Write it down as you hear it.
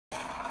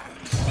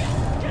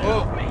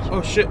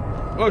Oh shit.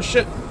 Oh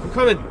shit. I'm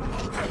coming.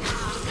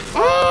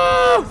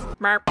 Oh!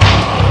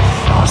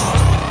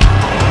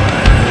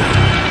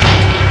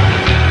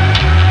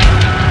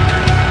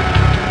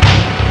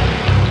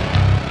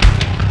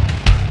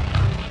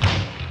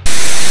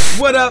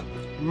 What up?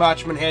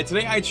 Marchman here.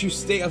 Today I choose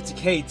State of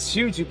Decay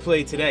 2 to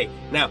play today.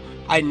 Now,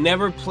 I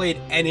never played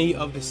any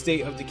of the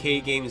State of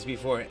Decay games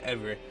before,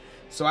 ever.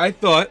 So I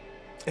thought,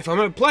 if I'm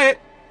going to play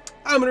it,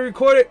 I'm going to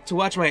record it to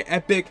watch my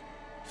epic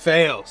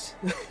fails.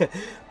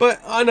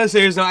 But on a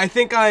serious note, I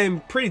think I'm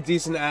pretty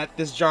decent at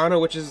this genre,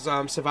 which is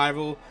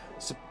survival,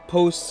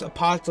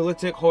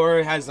 post-apocalyptic horror.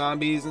 It has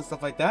zombies and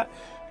stuff like that.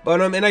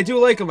 But and I do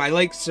like them. I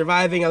like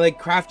surviving, I like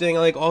crafting, I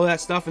like all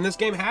that stuff, and this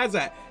game has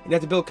that. You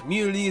have to build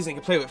communities and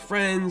you can play with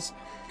friends.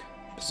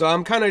 So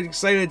I'm kind of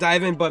excited to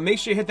dive in, but make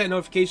sure you hit that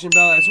notification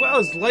bell as well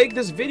as like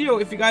this video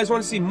if you guys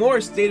want to see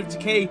more State of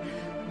Decay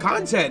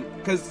content.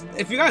 Because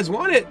if you guys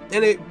want it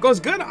and it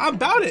goes good, I'm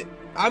about it.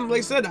 Like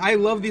I said, I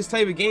love these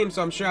type of games,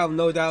 so I'm sure I'll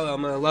no doubt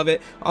I'm gonna love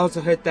it.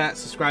 Also hit that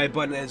subscribe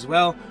button as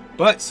well.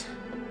 But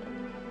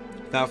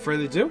without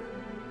further ado,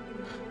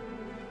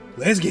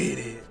 let's get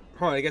it.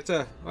 Oh, I get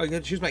to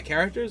choose my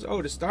characters?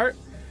 Oh, to start?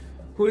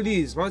 Who are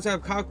these? Once I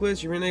have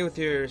calculus, you renege with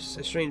your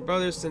estranged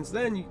brothers. Since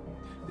then,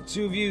 the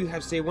two of you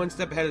have stayed one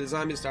step ahead of the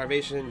zombie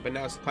starvation, but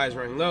now supplies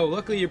running low.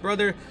 Luckily, your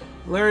brother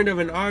learned of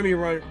an army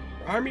run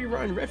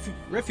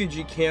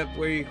refugee camp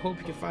where you hope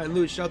you can find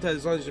loot, shelter,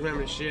 as long as you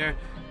remember to share.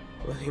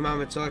 Well, your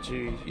mama taught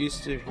you.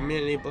 Used to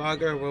community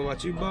blogger. What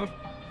about you, buff?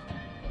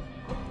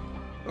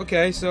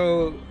 Okay,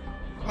 so...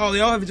 Oh,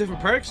 they all have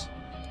different perks?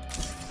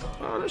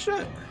 Oh, no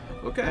shit.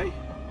 Okay.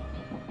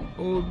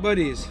 Old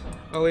buddies.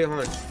 Oh wait,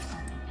 hold on.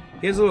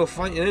 He has a little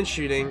fighting and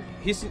shooting.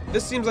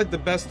 This seems like the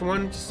best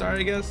one to start,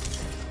 I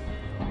guess.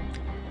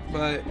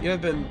 But you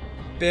have been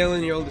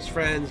bailing your oldest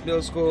friends,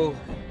 middle school.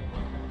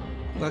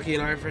 Lucky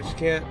and Irish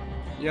camp.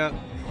 Yep.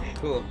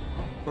 Cool.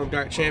 Home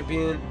dark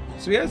champion.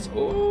 So he has.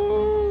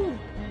 Oh,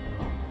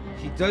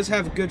 he does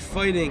have good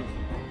fighting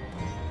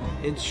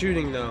and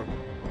shooting though,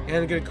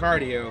 and good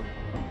cardio.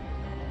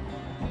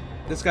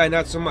 This guy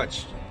not so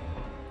much.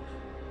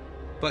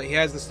 But he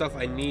has the stuff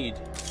I need.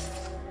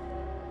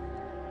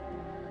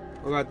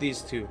 What about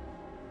these two?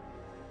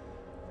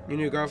 You and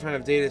your girlfriend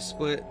have dated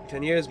split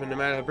 10 years, but no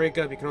matter the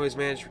breakup, you can always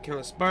manage to kill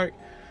a spark.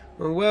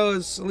 Well,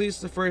 as at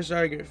least the first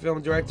argument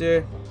film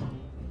director.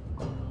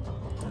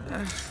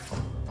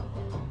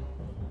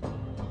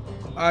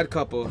 Odd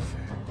couple.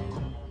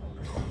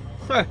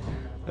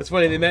 That's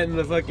funny, they met in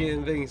the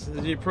fucking things.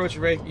 As you approach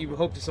it, right, you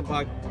hope to some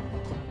block.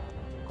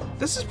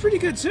 This is pretty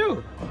good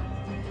too.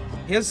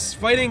 He has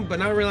fighting, but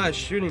not really a lot of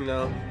shooting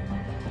though.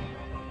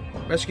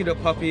 Rescued a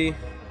puppy.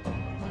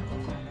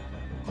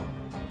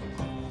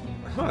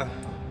 Huh.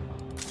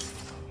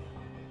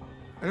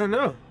 I don't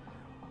know.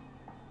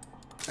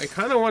 I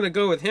kind of want to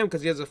go with him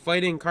because he has a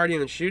fighting, cardio,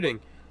 and shooting.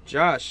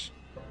 Josh.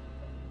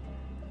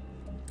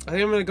 I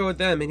think I'm going to go with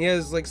them. And he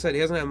has, like I said,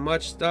 he doesn't have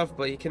much stuff,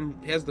 but he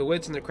has the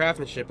wits and the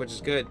craftsmanship, which is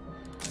good.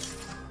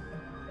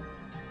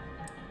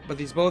 But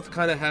these both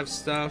kind of have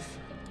stuff.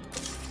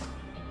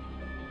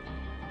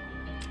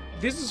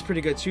 This is pretty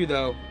good too,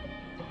 though.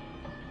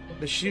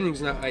 The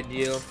shooting's not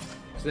ideal.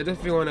 Because I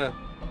definitely want to...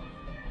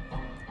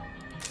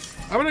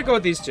 I'm gonna go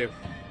with these two.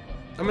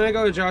 I'm gonna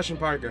go with Josh and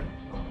Parker.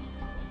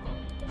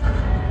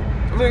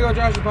 I'm gonna go with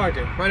Josh and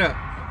Parker. Why not?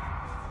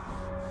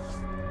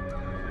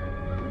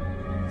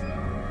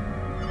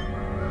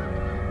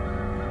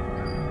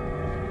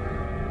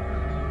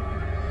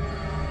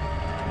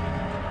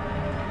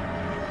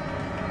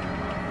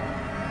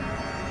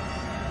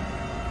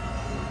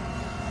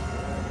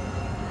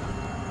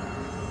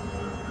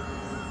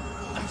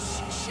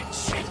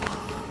 Shit.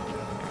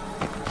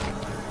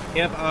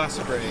 Camp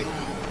Osprey.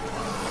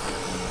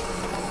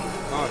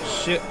 Oh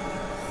shit.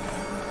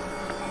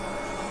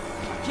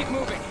 Keep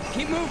moving.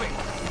 Keep moving.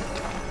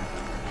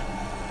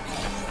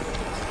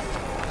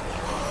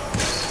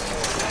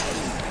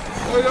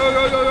 Go.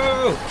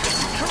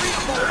 Hurry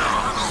up, boy.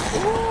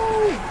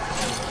 Woo.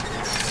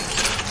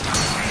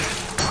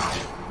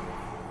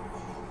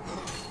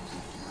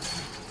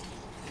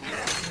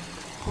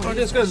 Oh,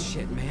 this gun.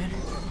 Shit, man.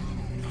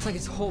 It's like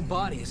his whole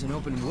body is an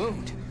open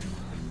wound.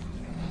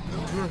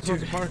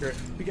 Dude, Parker.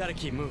 We gotta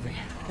keep moving.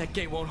 That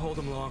gate won't hold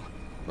him long.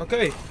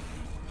 Okay.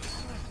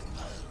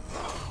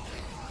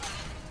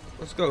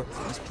 Let's go.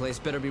 This place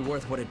better be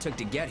worth what it took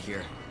to get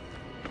here.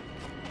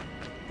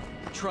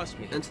 Trust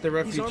me. Into the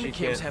refugee These army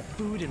camps camp. have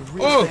food and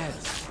real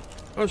beds.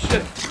 Oh shit.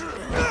 Shit,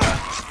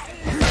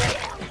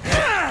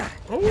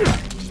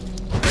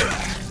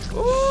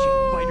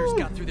 fighters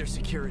got through their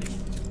security.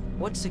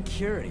 What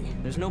security?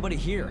 There's nobody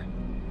here.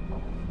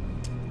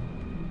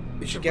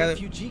 We should a gather.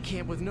 Refugee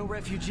camp with no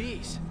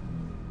refugees.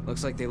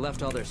 Looks like they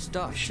left all their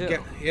stuff too.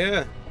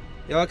 Yeah.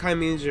 That kind of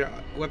means your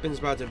weapon's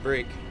about to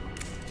break.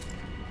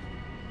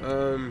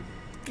 You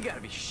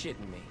gotta be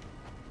shitting me.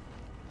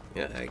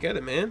 Yeah, I get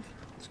it, man.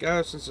 Let's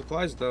gather some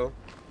supplies, though.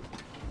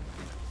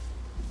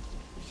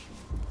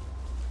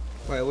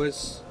 Wait,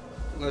 what's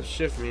left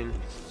shift mean?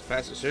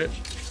 Faster search?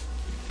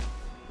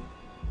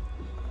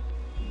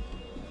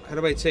 How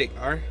do I take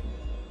R?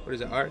 What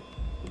is it? R?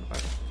 R.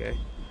 Okay.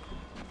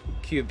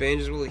 Q.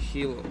 Bandages will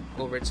heal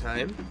over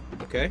time.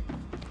 Okay.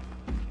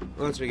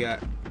 What else we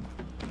got?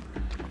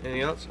 Anything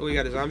else? Oh, we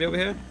got a zombie over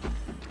here.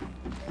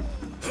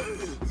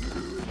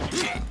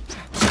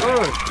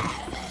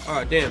 Oh!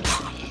 Oh, damn.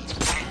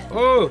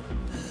 Oh!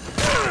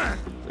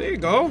 There you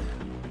go.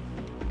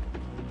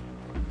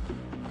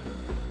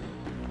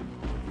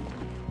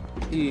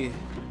 E.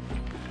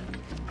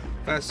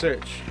 Fast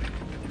search.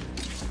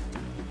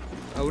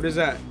 Oh, what is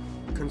that?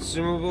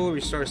 Consumable,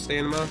 restore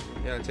stamina.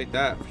 Yeah, I'll take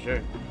that for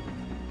sure.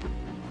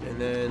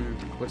 And then,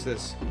 what's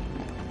this?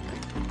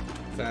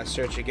 Fast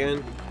search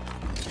again.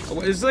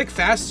 Oh, is like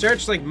fast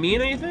search like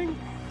mean anything?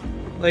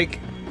 Like,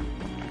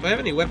 do I have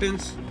any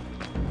weapons?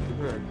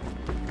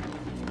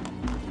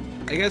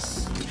 I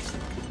guess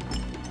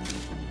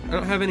I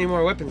don't have any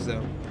more weapons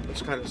though,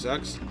 which kind of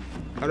sucks.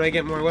 How do I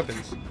get more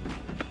weapons?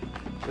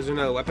 Is there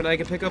another weapon I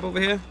can pick up over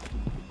here?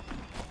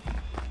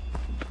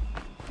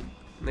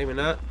 Maybe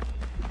not.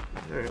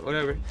 Alright,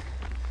 whatever.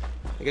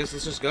 I guess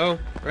let's just go,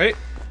 right?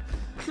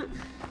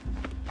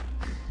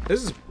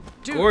 This is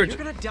Dude, gorgeous.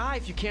 You're gonna die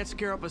if you can't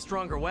scare up a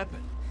stronger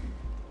weapon.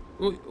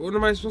 Well, where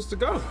am I supposed to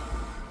go?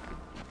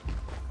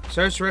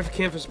 Search the ref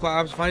camp for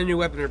supplies. Find a new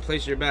weapon and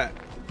replace your bat.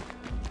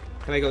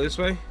 Can I go this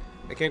way?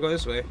 I can't go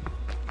this way.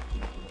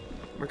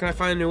 Where can I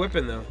find a new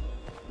weapon though?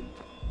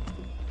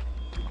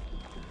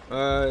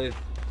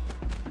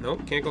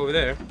 Nope, can't go over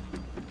there.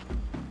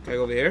 Can I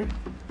go over here?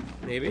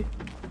 Maybe.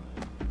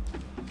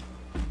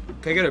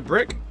 Can I get a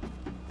brick?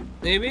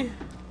 Maybe?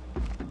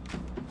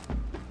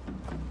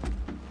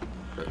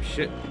 Oh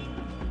shit.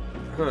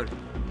 Hold on.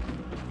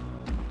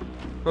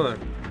 Hold on.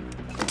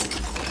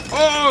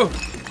 Oh!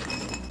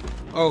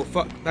 Oh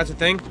fuck, that's a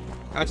thing?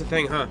 That's a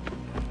thing, huh?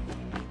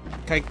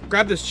 Can I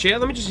grab this chair?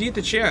 Let me just eat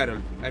the chair at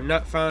him. I've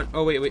not found...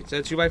 Oh wait, is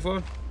that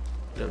 2x4?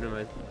 No, never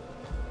mind.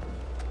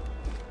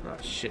 Oh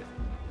shit.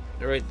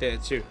 They're right there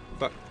too.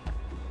 Fuck.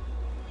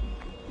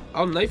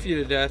 I'll knife you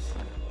to death.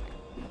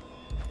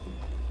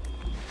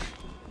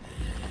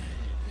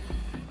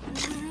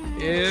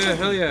 Yeah,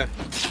 hell yeah.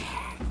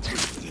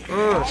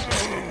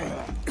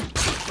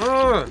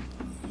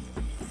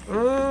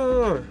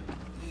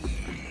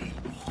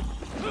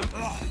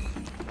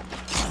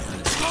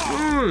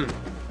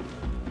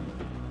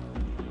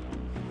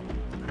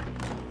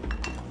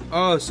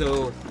 Oh,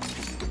 so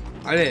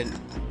I didn't.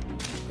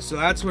 So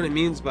that's what it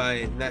means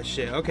by that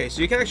shit. Okay,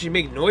 so you can actually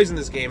make noise in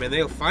this game and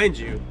they'll find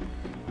you.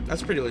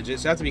 That's pretty legit.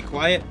 So I have to be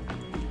quiet.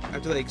 I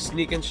have to like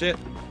sneak and shit.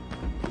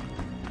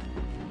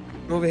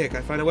 Over here. Can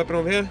I find a weapon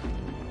over here?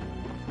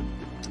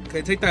 Can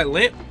I take that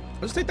lamp?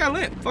 Let's take that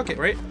lamp. Fuck it,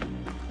 right?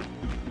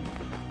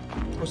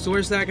 What's the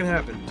worst that can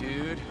happen?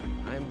 Dude,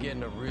 I'm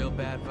getting a real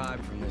bad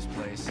vibe from this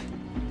place.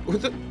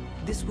 What the?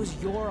 This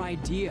was your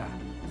idea.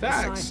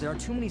 Facts. Besides, there are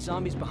too many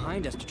zombies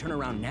behind us to turn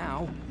around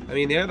now. I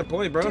mean, yeah, the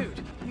point, bro.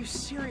 Dude, you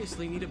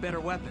seriously need a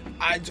better weapon.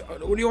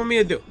 What do you want me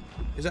to do?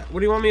 Is that what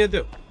do you want me to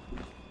do?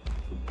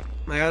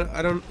 Like,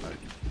 I don't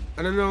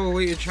know what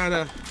you're trying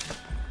to.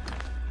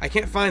 I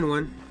can't find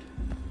one.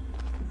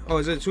 Oh,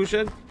 is it a tool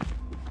shed?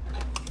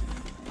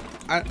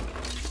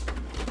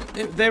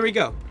 There we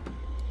go.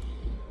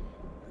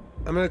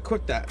 I'm gonna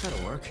equip that.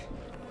 That'll work.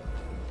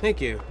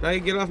 Thank you. Now you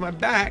get off my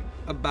back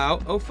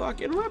about a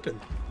fucking weapon.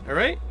 All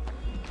right.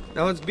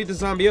 Now let's beat the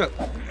zombie up.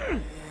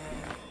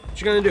 What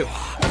you gonna do?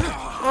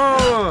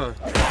 Oh!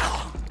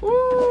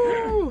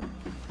 Woo!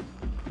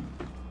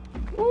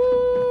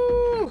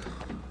 Woo!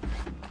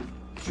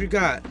 What you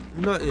got?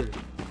 Nothing.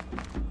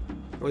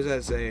 What does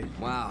that say?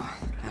 Wow.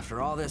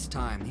 After all this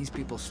time, these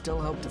people still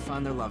hope to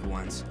find their loved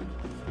ones.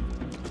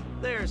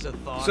 There's a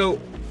thought. So,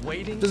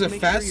 waiting does to a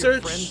make fast sure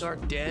your search friends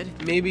aren't dead?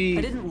 maybe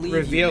I didn't leave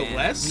reveal you, man.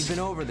 less? We've been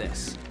over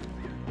this.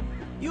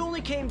 You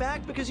only came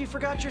back because you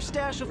forgot your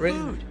stash of Right.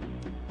 food.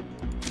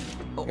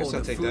 Oh, Guess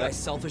I'll the take food that. I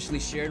selfishly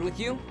shared with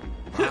you?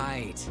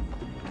 Right.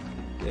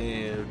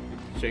 Damn.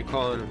 So you're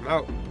calling him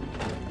out.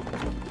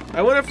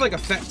 I wonder if like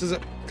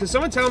could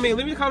someone tell me,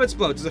 leave me comments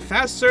below, does a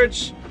fast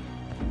search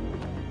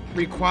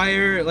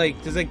require,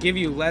 like, does that give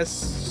you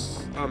less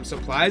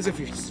supplies if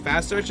you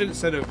fast search it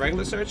instead of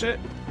regular search it?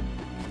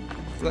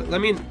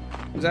 Let me,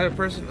 is that a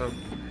person? Oh,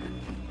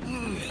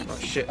 oh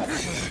shit.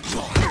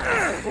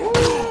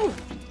 Ooh.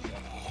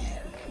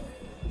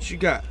 What you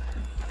got?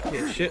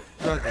 Yeah, shit.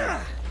 Nothing.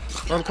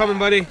 Oh, I'm coming,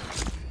 buddy.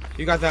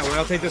 You got that one.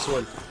 I'll take this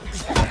one.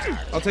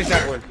 I'll take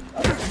that one.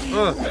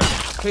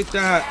 Take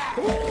that.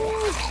 Ooh.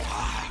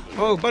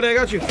 Oh, buddy, I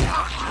got you.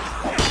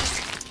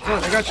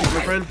 Oh, I got you,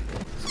 my friend.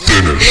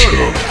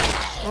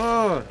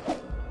 Oh.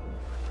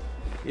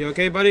 You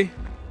okay, buddy?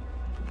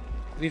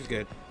 He's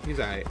good.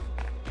 He's alright.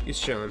 He's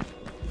chilling.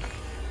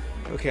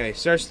 Okay,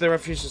 search the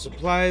refuge for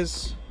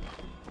supplies.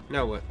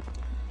 Now what?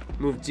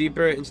 Move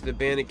deeper into the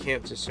bandit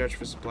camp to search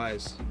for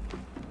supplies.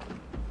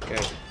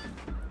 Okay.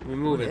 We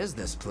move What it. is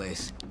this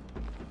place?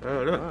 I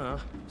don't know.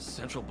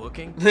 Central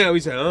booking? Yeah, we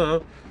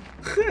said,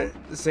 the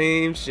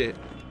same shit.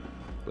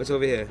 What's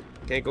over here?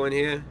 Can't go in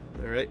here?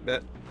 Alright,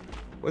 bet.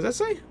 What does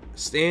that say?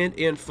 Stand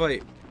and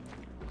fight.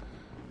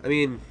 I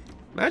mean,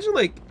 imagine,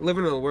 like,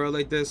 living in a world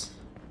like this.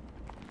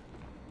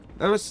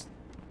 That was...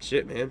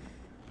 Shit, man.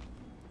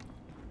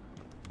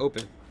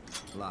 Open.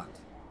 Locked.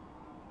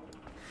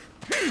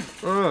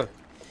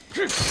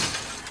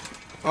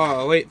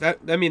 Oh, wait.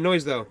 That made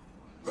noise, though.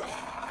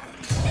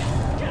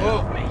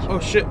 Oh, oh,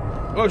 shit.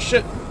 Oh,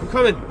 shit. I'm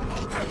coming.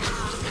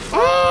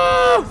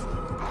 Oh!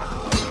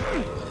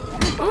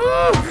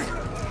 Oh!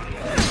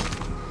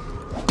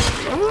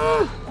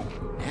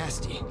 Oh!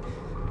 Nasty.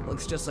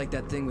 Looks just like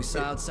that thing we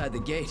saw outside the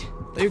gate.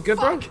 Are you good,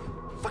 bro?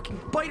 Fucking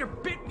biter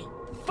bit me.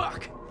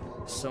 Fuck.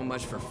 So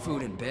much for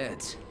food and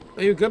beds.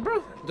 Are you good, bro?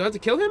 Do I have to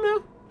kill him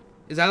now?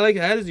 Is that like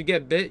that? As you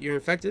get bit, you're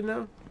infected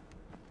now?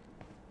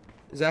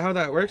 Is that how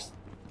that works?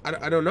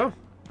 I don't know.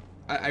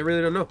 I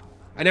really don't know.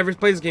 I never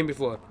played this game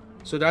before.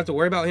 So do I have to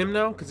worry about him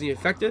now? Because he's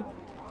infected?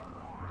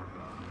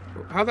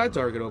 How'd that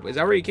door get open? Is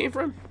that where he came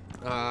from?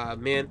 Ah,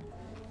 man.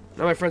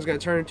 Now my friend's gonna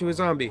turn into a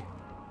zombie.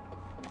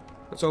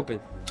 Let's open.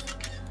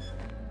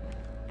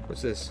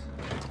 What's this?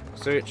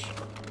 Search.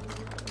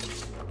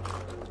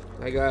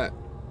 I got...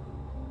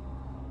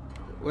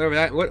 Whatever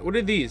that... What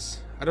are these?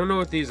 I don't know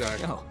what these are.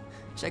 Yo,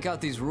 check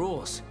out these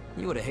rules.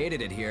 You would have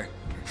hated it here.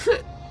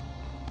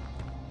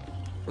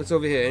 What's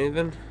over here?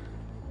 Anything?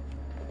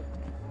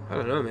 I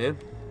don't know, man.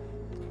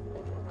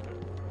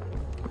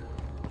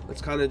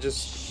 It's kind of just...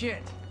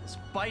 Shit. This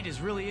bite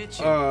is really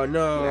itchy. Oh, You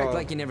no. act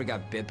like you never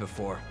got bit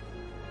before.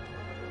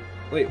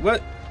 Wait,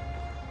 what?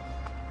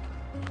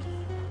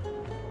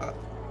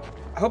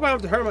 I hope I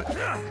don't have to hurt my...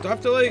 Do I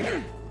have to, like...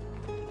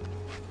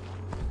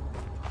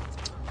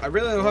 I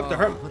really don't have to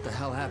hurt... What the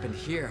hell happened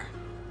here?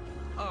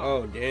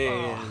 Oh,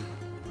 damn.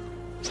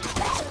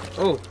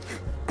 Oh.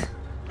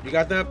 You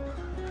got that?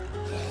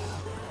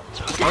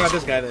 I got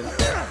this guy, then.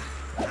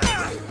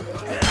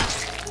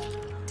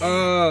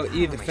 Oh,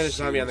 E to finish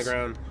zombie on the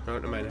ground. Oh,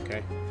 never mind,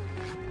 okay.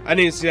 I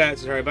didn't see that,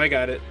 sorry, but I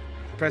got it.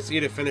 Press E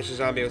to finish the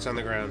zombie that's on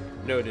the ground.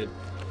 Noted.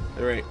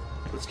 Alright.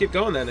 Let's keep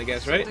going then, I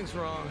guess, right? Something's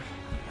wrong.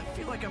 I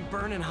feel like I'm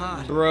burning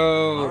hot.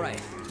 Bro.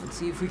 Alright, let's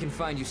see if we can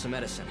find you some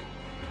medicine.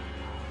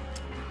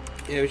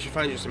 Yeah, we should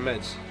find you some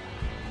meds.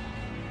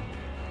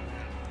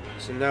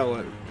 So now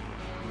what?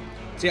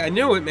 See, I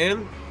knew it,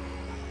 man.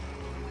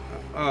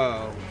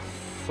 Oh,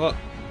 fuck.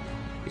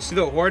 You see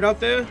the horde out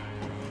there?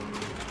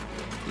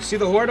 You see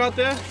the horde out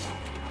there?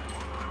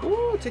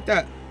 Ooh, take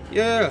that.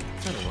 Yeah.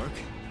 That'll work.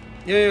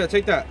 Yeah,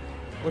 take that.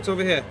 What's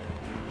over here?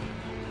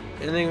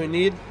 Anything we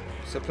need?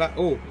 Supply.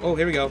 Oh,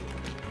 here we go.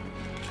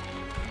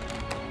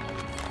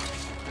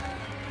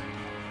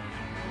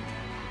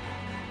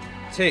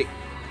 Take.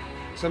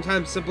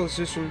 Sometimes simple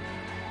solution.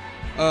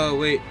 Oh,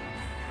 wait.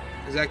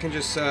 Because I can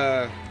just,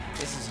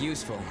 This is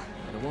useful,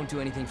 but it won't do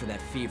anything for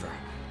that fever.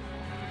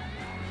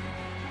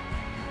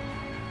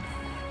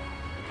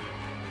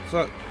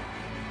 Fuck.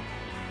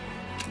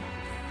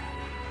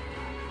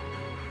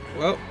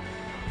 Well.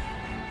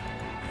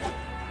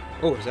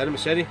 Oh, is that a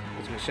machete?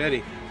 It's a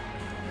machete.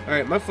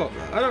 Alright, my fault.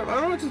 I don't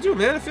know what to do,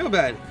 man. I feel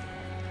bad.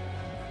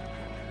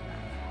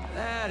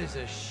 That is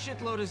a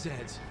shitload of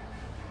Zeds.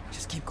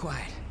 Just keep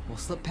quiet. We'll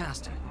slip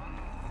past him.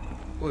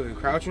 Oh, are we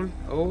crouching?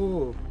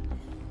 Oh.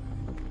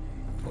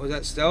 Oh, is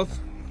that stealth?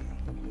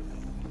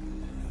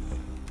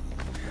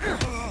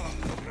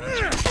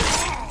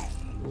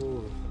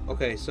 Ooh.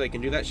 Okay, so you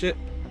can do that shit?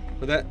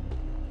 With that?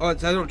 Oh,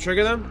 that don't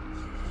trigger them?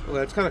 Oh,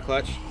 that's kind of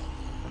clutch.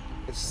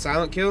 It's a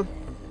silent kill?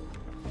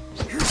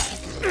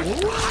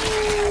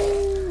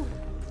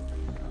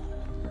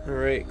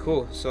 Alright,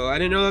 cool. So I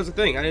didn't know that was a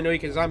thing. I didn't know you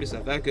can zombie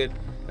stuff. That good.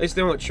 At least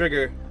they won't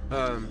trigger.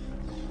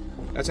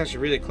 That's actually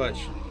really clutch.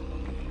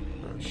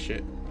 Oh,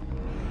 shit.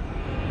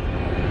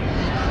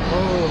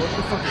 Oh, what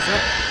the fuck is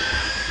that?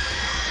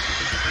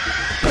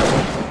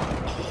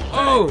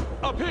 Oh!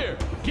 Up here!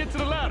 Get to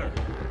the ladder!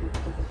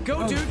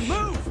 Go, dude,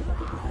 move!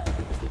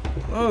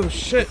 Oh,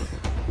 shit.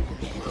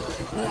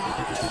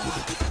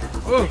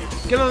 Oh,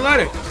 get on the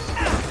ladder.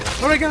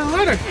 Alright, get on the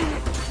ladder.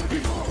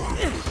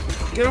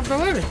 Get off the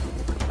ladder.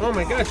 Oh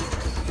my god.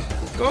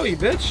 Go, you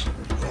bitch.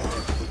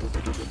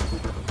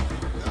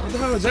 What the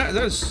hell is that?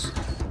 That's...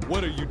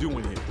 What are you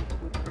doing here?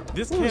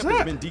 This What was camp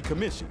has that? been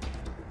decommissioned.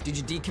 Did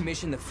you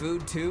decommission the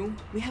food too?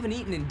 We haven't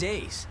eaten in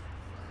days.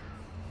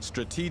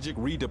 Strategic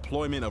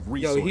redeployment of Yo,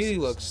 resources. he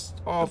looks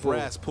The awful.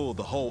 brass pulled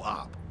the whole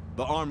op.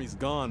 The army's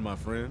gone, my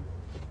friend.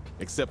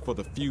 Except for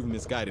the few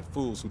misguided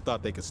fools who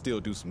thought they could still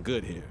do some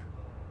good here.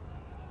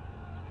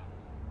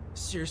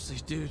 Seriously,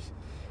 dude.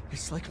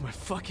 It's like my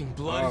fucking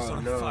blood is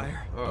on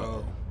fire.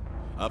 Uh-oh.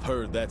 I've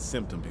heard that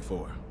symptom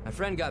before. My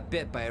friend got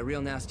bit by a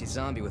real nasty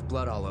zombie with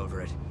blood all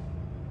over it.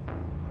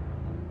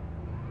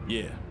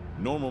 Yeah,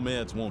 normal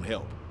meds won't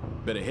help.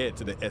 Better head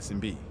to the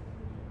S&B.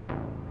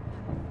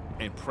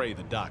 And pray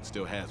the doc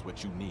still has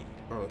what you need.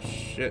 Oh,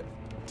 shit.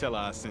 Tell her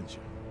I sent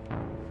you.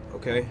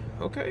 Okay,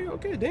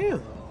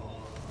 damn.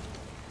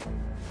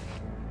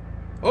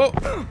 Oh!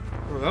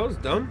 Well, that was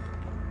dumb.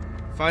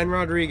 Find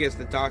Rodriguez,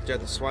 the doctor at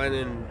the swine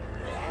and...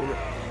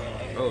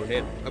 Oh,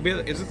 damn.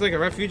 Is this like a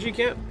refugee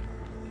camp?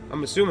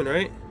 I'm assuming,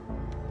 right?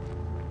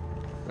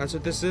 That's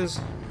what this is?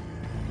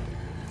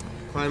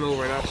 Climb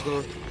over an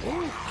obstacle.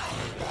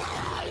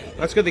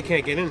 That's good they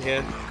can't get in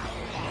here.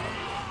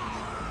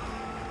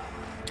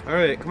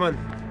 Alright, come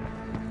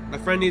on. My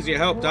friend needs your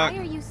help, Doc. Why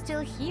are you still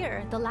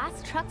here? The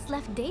last trucks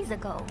left days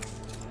ago.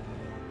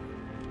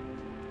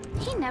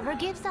 He never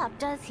gives up,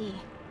 does he?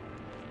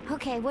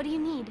 Okay, what do you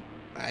need?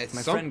 My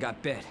friend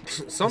got bit.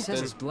 He Something.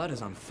 says his blood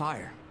is on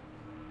fire.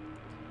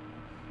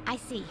 I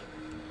see.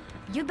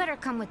 You'd better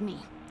come with me.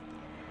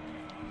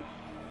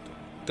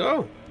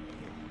 Go.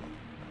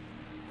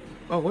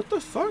 Oh, what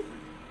the fuck?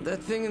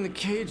 That thing in the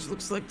cage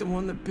looks like the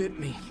one that bit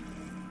me.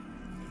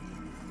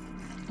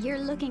 You're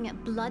looking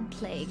at blood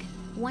plague.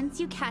 Once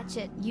you catch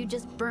it, you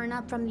just burn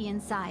up from the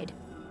inside.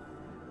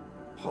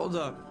 Hold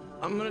up.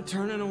 I'm gonna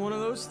turn into one of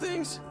those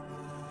things?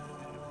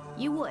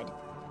 You would,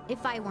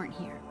 if I weren't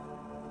here.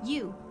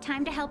 You,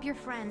 time to help your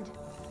friend.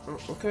 Oh,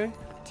 okay.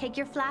 Take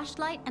your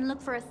flashlight and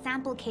look for a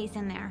sample case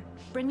in there.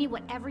 Bring me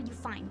whatever you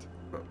find.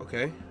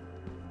 Okay.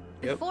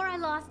 Yep. Before I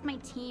lost my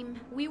team,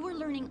 we were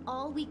learning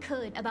all we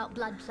could about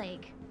blood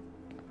plague.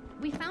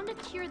 We found a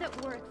cure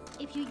that works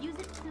if you use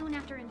it soon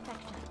after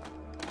infection.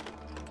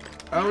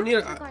 I don't need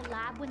They took our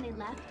lab when they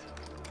left,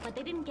 but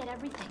they didn't get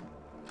everything.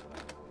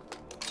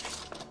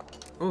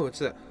 Oh, what's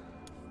that?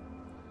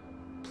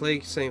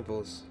 Plague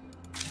samples.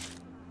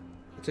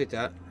 I'll take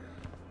that.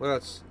 What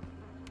else?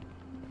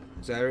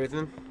 Is that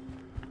everything?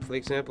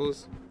 Plague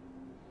samples?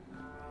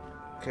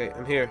 Okay,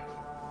 I'm here.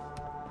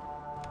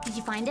 Did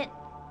you find it?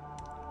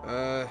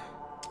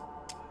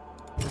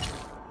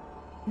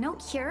 No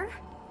cure?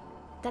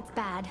 That's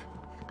bad.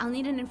 I'll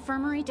need an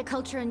infirmary to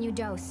culture a new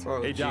dose.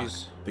 Oh, Hey, Doc,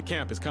 jeez. the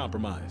camp is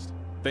compromised.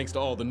 Thanks to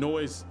all the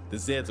noise, the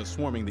Zeds are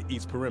swarming the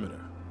east perimeter.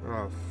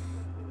 Oh,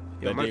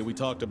 That day we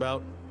talked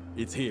about,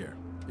 it's here.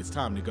 It's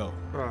time to go.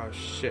 oh,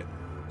 shit.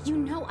 You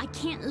know I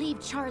can't leave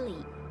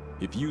Charlie.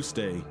 If you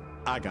stay,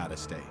 I gotta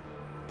stay.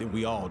 Then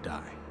we all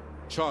die.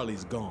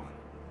 Charlie's gone.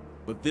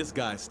 But this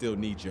guy still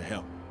needs your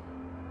help.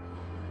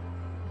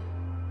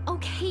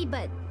 Okay,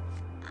 but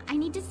I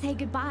need to say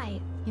goodbye,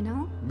 you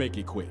know? Make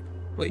it quick.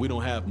 Wait. We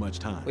don't have much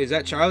time. Wait, is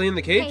that Charlie in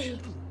the cage? Hey,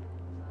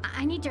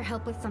 I need your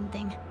help with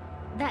something.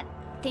 That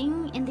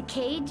thing in the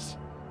cage,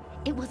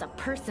 it was a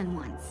person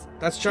once.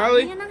 That's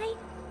Charlie? and I,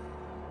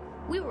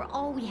 we were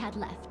all we had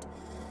left.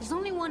 There's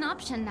only one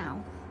option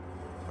now.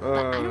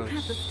 But I don't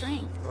have the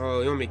strength.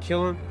 Oh, you want me to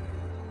kill him?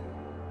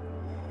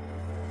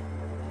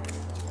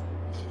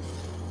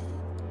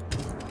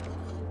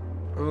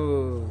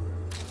 Oh.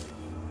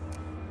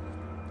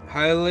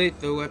 Highlight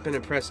the weapon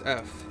and press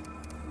F.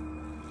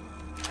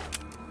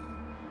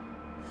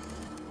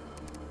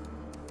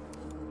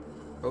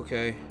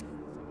 Okay.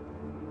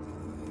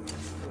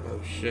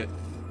 Oh shit.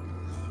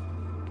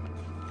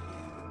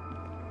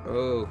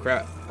 Oh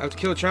crap. I have to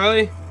kill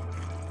Charlie?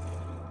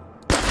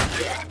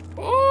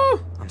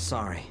 Oh! I'm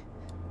sorry.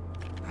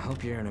 I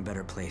hope you're in a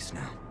better place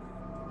now.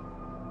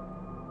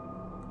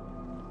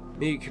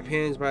 Meet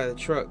companions by the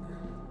truck.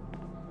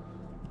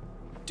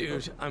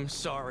 Dude, I'm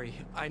sorry.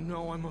 I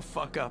know I'm a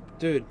fuck up.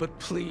 Dude. But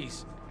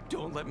please,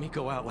 don't let me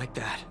go out like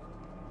that.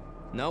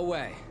 No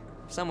way.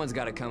 Someone's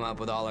gotta come up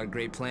with all our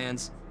great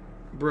plans.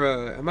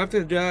 Bruh, am I have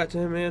to do that to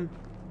him, man?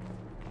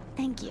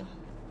 Thank you.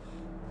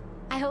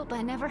 I hope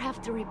I never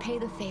have to repay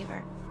the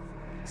favor.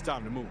 It's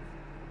time to move.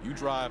 You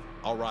drive,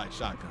 I'll ride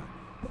shotgun.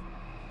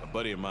 A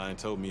buddy of mine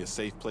told me a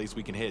safe place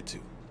we can head to.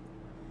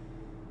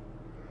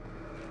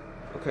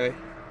 Okay.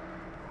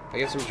 I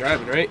guess I'm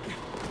driving, right?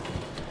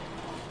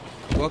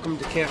 Welcome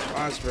to Camp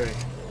Osprey.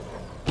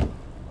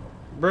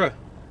 Bruh.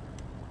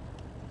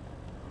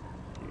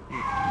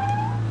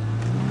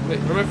 Wait,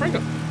 where'd my friend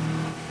go?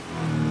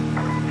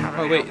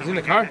 Oh wait, he's in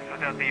the car?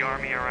 Without the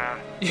army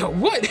around. Yo,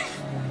 what?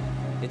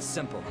 It's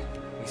simple.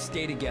 We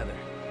stay together.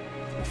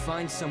 We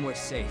find somewhere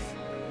safe.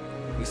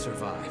 We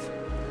survive.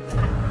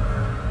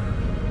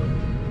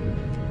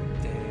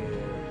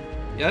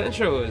 Damn. Yeah, that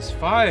intro was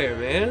fire,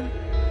 man.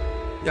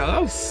 Yo,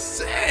 that was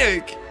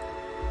sick.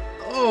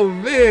 Oh,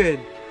 man.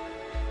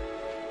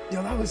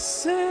 Yo, that was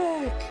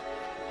sick.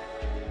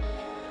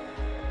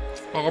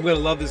 Oh, I'm gonna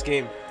love this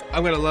game.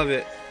 I'm gonna love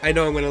it. I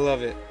know I'm gonna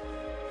love it.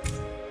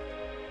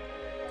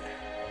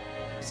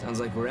 Sounds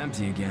like we're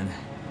empty again.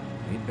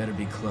 We'd better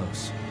be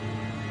close.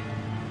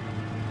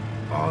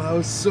 Oh, that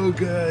was so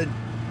good.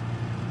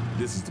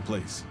 This is the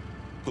place.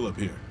 Pull up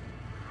here.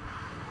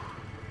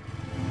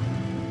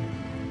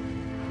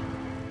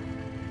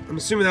 I'm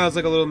assuming that was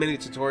like a little mini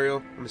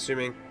tutorial. I'm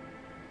assuming.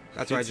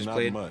 That's what I It's just not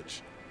played.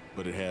 much,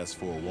 but it has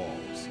 4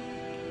 walls.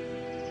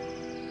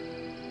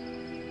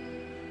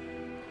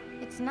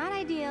 It's not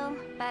ideal,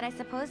 but I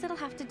suppose it'll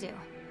have to do.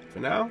 For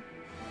now?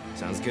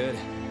 Sounds good.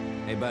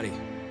 Hey, buddy.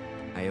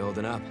 How you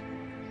holding up?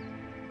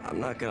 I'm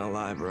not gonna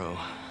lie, bro.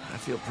 I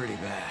feel pretty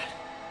bad.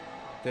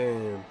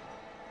 Damn.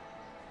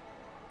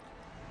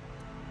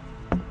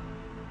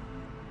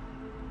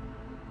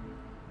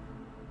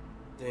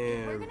 If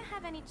we're Damn. gonna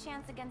have any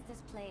chance against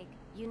this plague,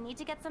 you need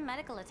to get some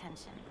medical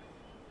attention.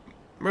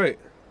 Right.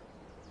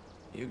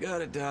 You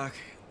got it, Doc.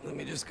 Let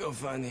me just go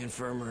find the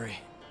infirmary.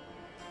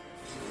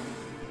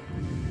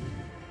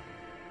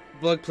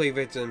 Blood plague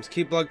victims.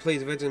 Keep blood plague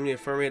victims in the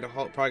infirmary to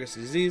halt progress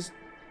of disease.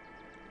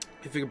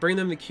 If you can bring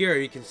them the cure,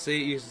 you can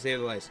save their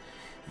lives.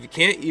 If you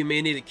can't, you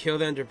may need to kill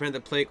them to prevent the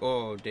plague.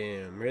 Oh,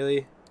 damn.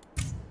 Really?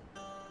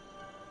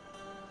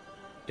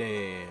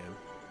 Damn.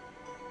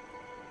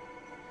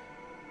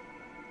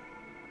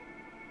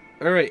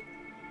 Alright.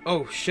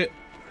 Oh, shit.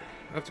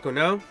 I have to go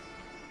now?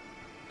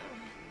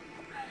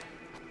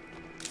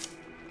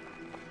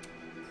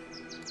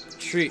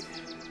 Treat.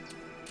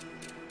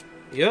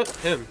 Yep,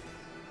 him.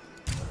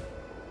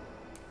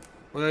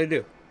 What did I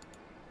do?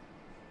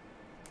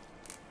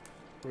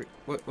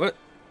 Wait, what?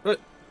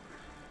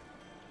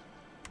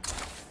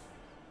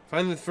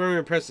 Find the firm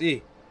and press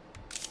E.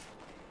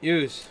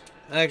 Use.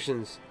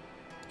 Actions.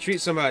 Treat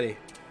somebody.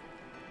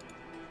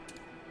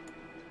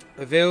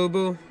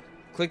 Available.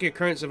 Click your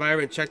current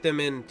survivor and check them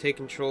in and take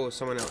control of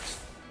someone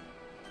else.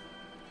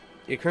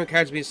 Your current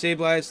character is being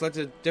stabilized. Select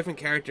a different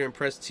character and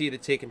press T to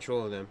take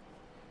control of them.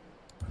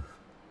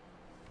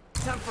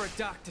 Time for a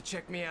doc to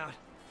check me out.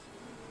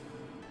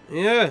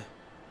 Yeah.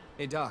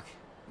 Hey, Doc.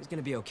 He's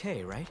gonna be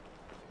okay, right?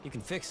 You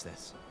can fix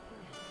this.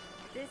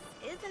 This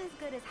isn't as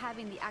good as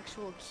having the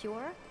actual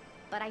cure,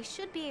 but I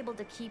should be able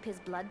to keep his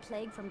blood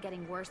plague from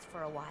getting worse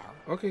for a while.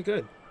 Okay,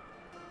 good.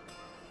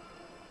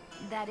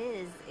 That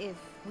is, if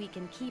we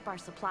can keep our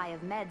supply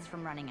of meds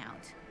from running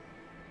out.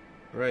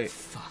 Right.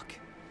 Fuck.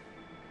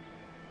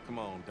 Come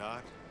on,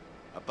 Doc.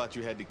 I thought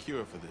you had the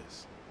cure for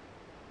this.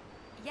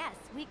 Yes,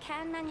 we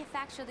can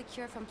manufacture the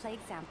cure from plague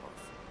samples.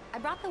 I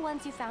brought the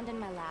ones you found in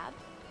my lab,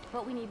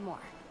 but we need more.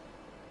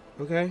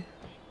 Okay.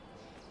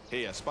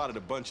 Hey, I spotted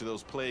a bunch of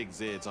those plague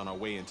Zeds on our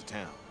way into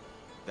town.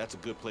 That's a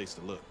good place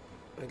to look.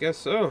 I guess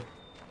so.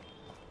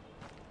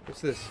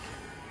 What's this?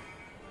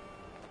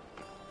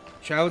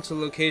 Travel to the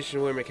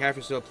location where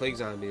McCaffrey saw plague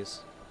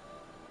zombies.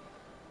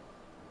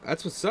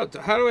 That's what's up.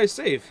 How do I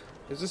save?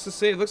 Is this a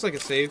save? It looks like a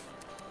save.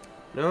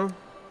 No?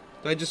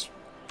 Do I just...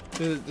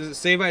 Does it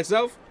save by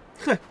itself?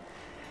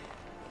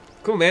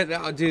 Cool, man.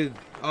 Oh, dude.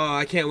 Oh,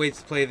 I can't wait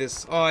to play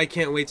this. Oh, I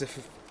can't wait to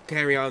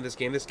carry on this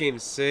game. This game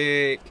is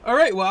sick.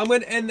 Alright, well, I'm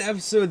going to end the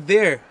episode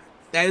there.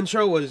 That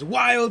intro was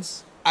wild.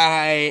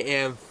 I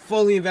am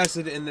fully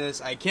invested in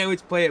this. I can't wait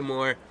to play it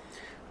more.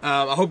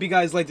 I hope you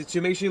guys liked it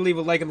too. Make sure you leave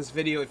a like on this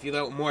video if you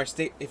want more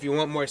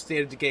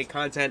State of Decay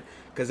content,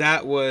 because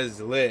that was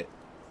lit.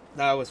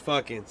 That was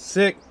fucking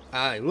sick.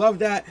 I love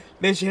that.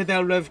 Make sure you hit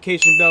that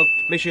notification bell.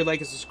 Make sure you like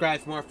and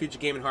subscribe for more future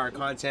game and horror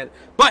content.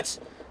 But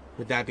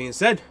with that being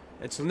said,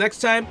 until next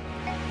time,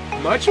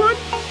 much one.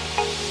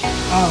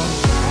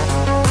 Oh.